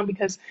I'm wrong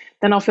because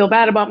then I'll feel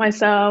bad about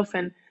myself,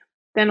 and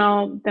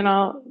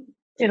it'll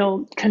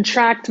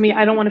contract me.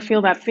 I don't want to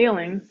feel that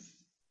feeling.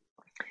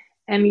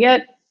 And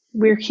yet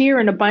we're here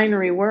in a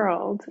binary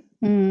world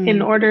in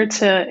Mm. order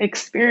to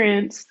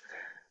experience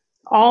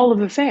all of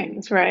the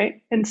things,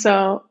 right? And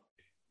so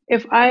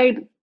if I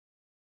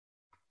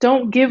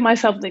don't give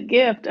myself the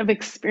gift of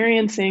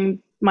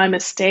experiencing my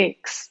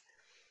mistakes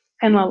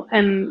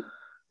and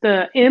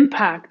the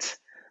impact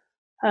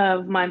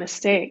of my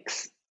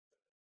mistakes,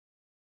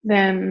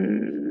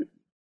 then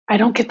I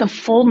don't get the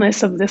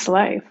fullness of this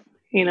life,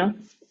 you know?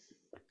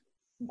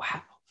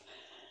 Wow.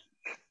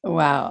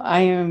 Wow.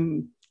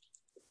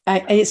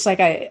 It's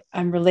like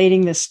I'm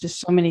relating this to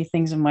so many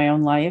things in my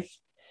own life.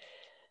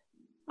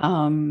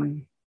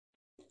 Um,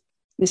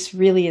 this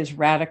really is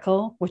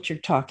radical, what you're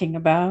talking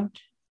about,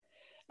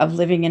 of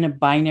living in a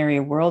binary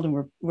world.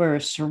 And we're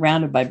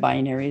surrounded by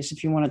binaries.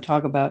 If you want to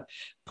talk about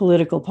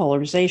political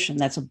polarization,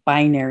 that's a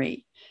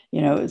binary.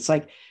 It's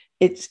like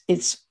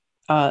it's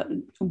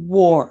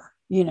war.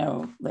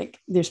 Like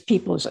there's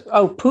people who's like,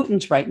 oh,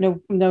 Putin's right.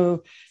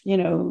 No,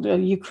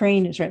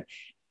 Ukraine is right.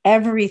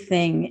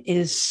 Everything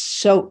is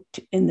soaked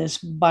in this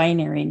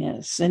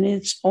binariness. And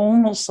it's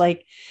almost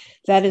like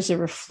that is a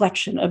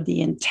reflection of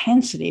the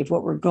intensity of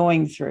what we're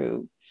going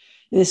through.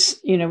 This,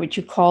 what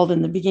you called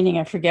in the beginning,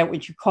 I forget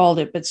what you called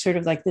it, but sort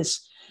of like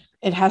this,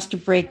 it has to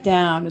break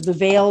down. The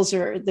veils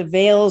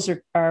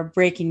are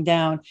breaking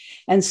down.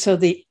 And so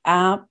the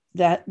app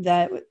that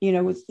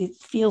it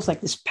feels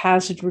like this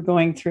passage we're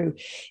going through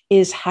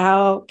is,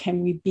 how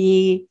can we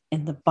be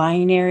in the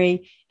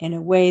binary in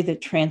a way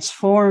that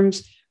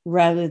transforms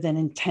rather than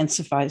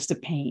intensifies the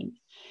pain?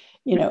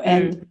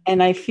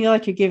 And I feel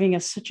like you're giving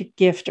us such a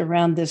gift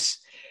around this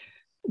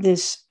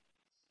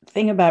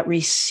thing about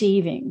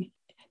receiving,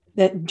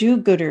 that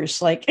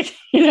do-gooders like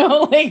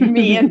like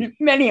me and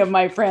many of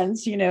my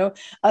friends,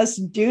 us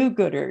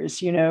do-gooders,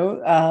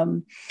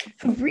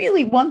 who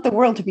really want the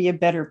world to be a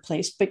better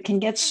place, but can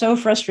get so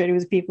frustrated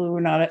with people who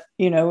are not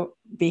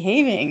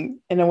behaving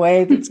in a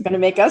way that's going to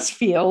make us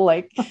feel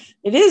like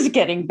it is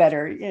getting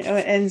better.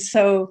 And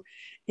so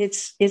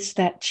it's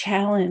that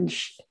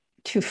challenge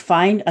to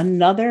find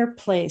another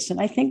place.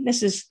 And I think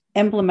this is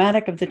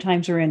emblematic of the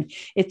times we're in.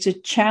 It's a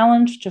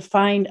challenge to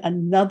find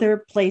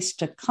another place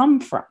to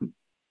come from.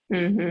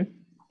 Mm-hmm.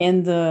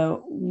 In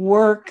the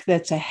work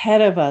that's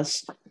ahead of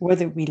us,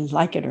 whether we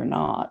like it or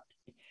not.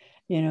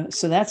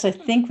 So that's, I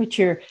think,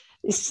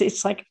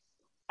 it's like,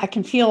 I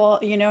can feel all,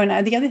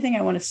 and the other thing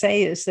I want to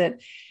say is that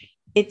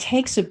it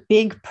takes a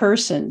big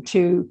person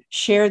to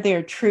share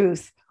their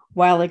truth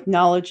while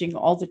acknowledging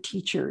all the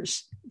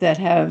teachers that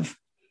have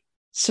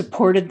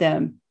supported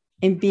them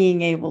in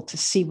being able to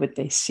see what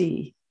they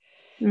see.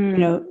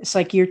 It's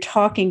like you're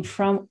talking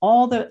from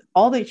all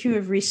that you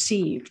have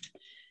received.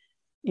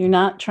 You're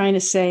not trying to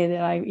say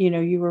that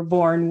you were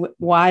born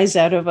wise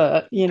out of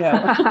a,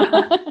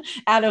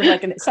 out of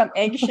like some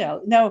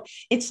eggshell. No,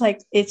 it's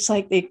like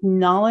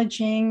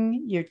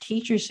acknowledging your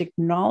teachers,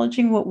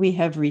 acknowledging what we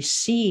have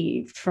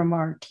received from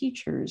our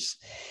teachers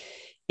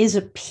is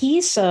a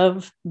piece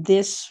of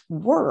this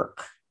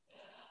work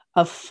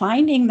of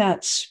finding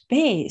that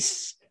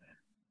space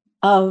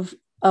of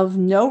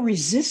no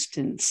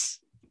resistance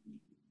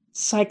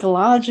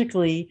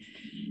psychologically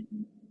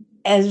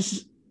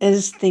as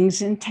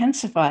things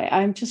intensify.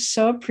 I'm just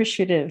so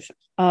appreciative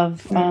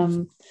of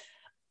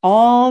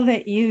all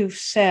that you've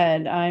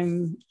said.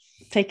 I'm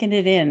taking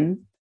it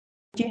in.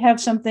 Do you have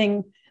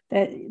something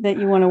that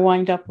you want to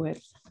wind up with?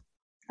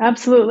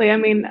 Absolutely. I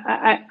mean,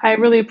 I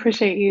really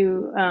appreciate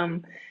you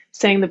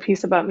saying the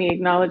piece about me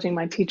acknowledging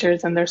my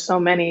teachers, and there's so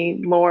many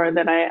more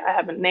that I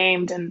haven't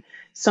named. And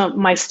so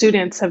my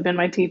students have been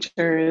my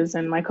teachers,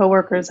 and my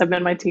coworkers have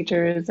been my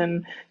teachers,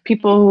 and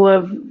people who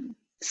have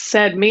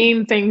said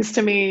mean things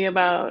to me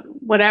about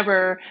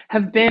whatever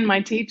have been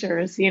my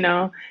teachers,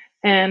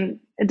 and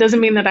it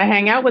doesn't mean that I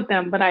hang out with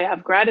them, but I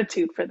have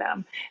gratitude for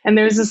them. And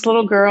there's this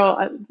little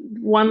girl,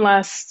 one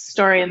last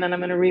story, and then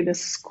I'm going to read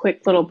this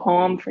quick little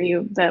poem for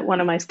you that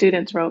one of my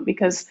students wrote,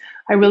 because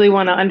I really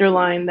want to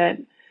underline that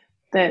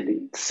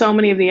so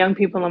many of the young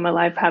people in my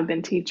life have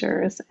been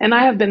teachers, and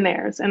I have been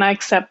theirs, and I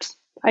accept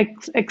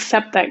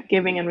that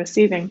giving and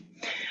receiving.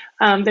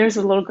 There's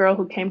a little girl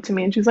who came to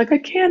me and she was like, I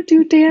can't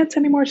do dance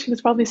anymore. She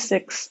was probably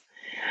 6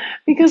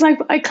 because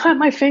I cut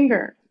my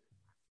finger.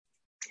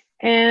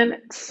 And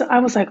so I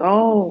was like,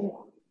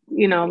 oh,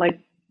 like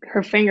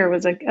her finger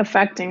was like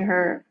affecting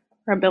her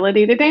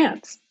ability to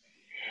dance.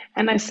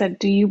 And I said,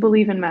 do you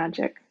believe in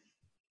magic?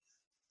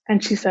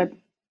 And she said,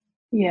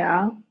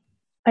 yeah.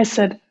 I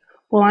said,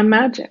 well, I'm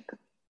magic.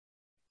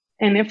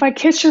 And if I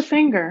kiss your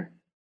finger,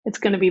 it's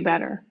going to be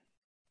better.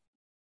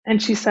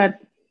 And she said,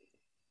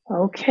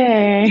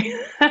 okay.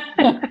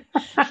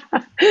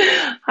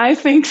 I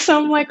think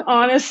some like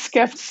honest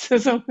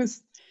skepticism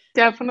is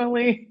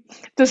definitely,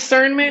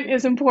 discernment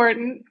is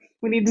important.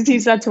 We need to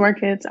teach that to our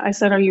kids. I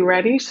said, are you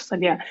ready? She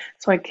said, yeah.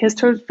 So I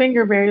kissed her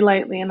finger very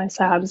lightly and I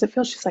said, how does it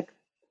feel? She's like,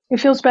 it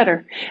feels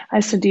better.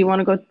 I said, do you want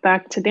to go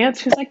back to dance?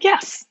 She's like,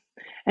 yes.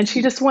 And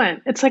she just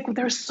went. It's like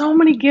there's so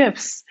many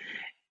gifts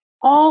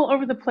all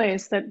over the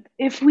place that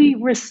if we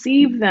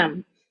receive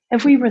them,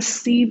 if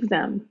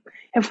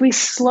we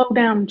slow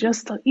down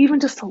even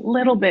just a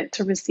little bit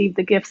to receive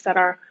the gifts that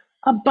are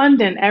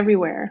abundant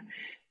everywhere,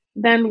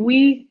 then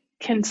we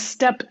can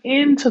step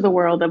into the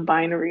world of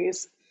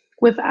binaries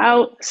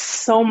without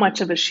so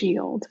much of a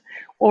shield,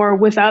 or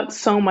without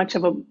so much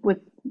of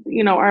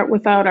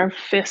without our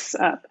fists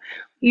up.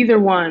 Either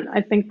one.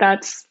 I think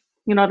that's,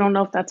 I don't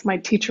know if that's my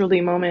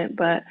teacherly moment,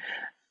 but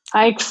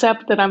I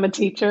accept that I'm a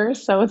teacher,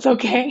 so it's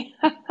okay.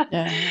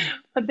 Yeah.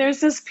 But there's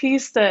this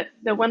piece that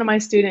one of my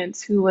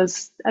students, who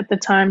was, at the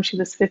time, she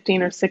was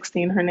 15 or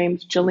 16, her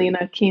name's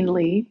Jelena Keen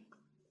Lee.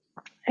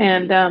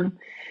 And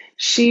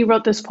she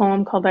wrote this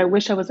poem called I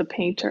Wish I Was a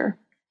Painter.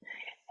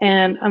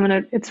 And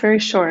it's very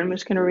short, I'm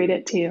just gonna read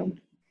it to you.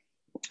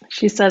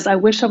 She says, I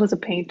wish I was a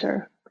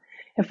painter.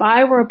 If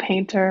I were a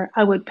painter,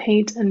 I would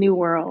paint a new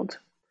world.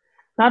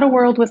 Not a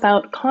world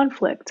without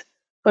conflict,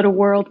 but a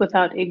world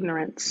without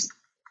ignorance.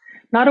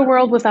 Not a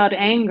world without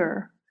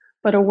anger,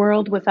 but a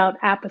world without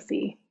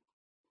apathy.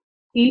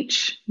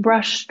 Each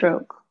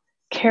brushstroke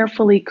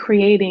carefully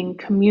creating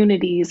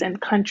communities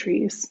and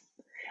countries.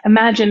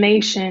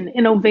 Imagination,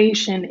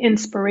 innovation,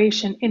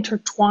 inspiration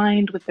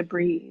intertwined with the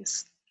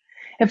breeze.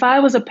 If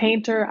I was a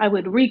painter, I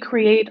would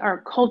recreate our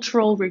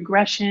cultural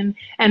regression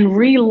and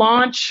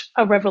relaunch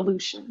a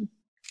revolution.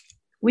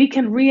 We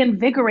can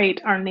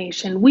reinvigorate our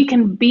nation. We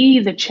can be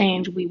the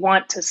change we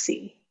want to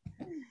see.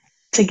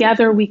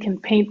 Together, we can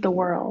paint the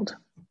world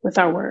with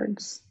our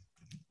words.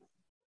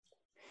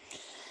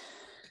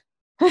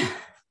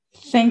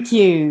 Thank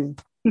you.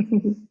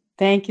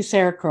 Thank you,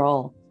 Sarah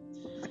Kroll.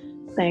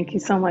 Thank you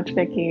so much,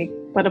 Vicki.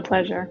 What a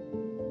pleasure.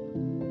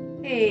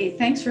 Hey,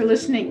 thanks for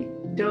listening.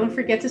 Don't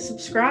forget to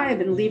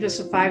subscribe and leave us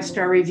a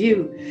 5-star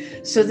review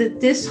so that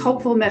this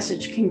hopeful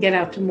message can get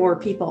out to more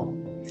people.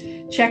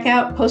 Check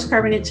out Post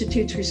Carbon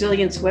Institute's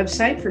Resilience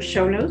website for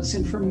show notes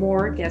and for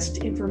more guest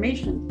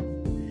information.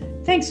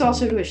 Thanks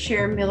also to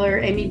Cher Miller,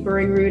 Amy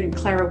Burringrud, and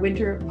Clara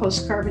Winter at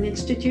Post Carbon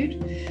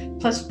Institute,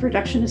 plus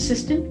production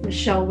assistant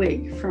Michelle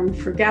Wigg from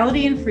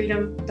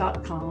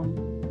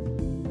frugalityandfreedom.com.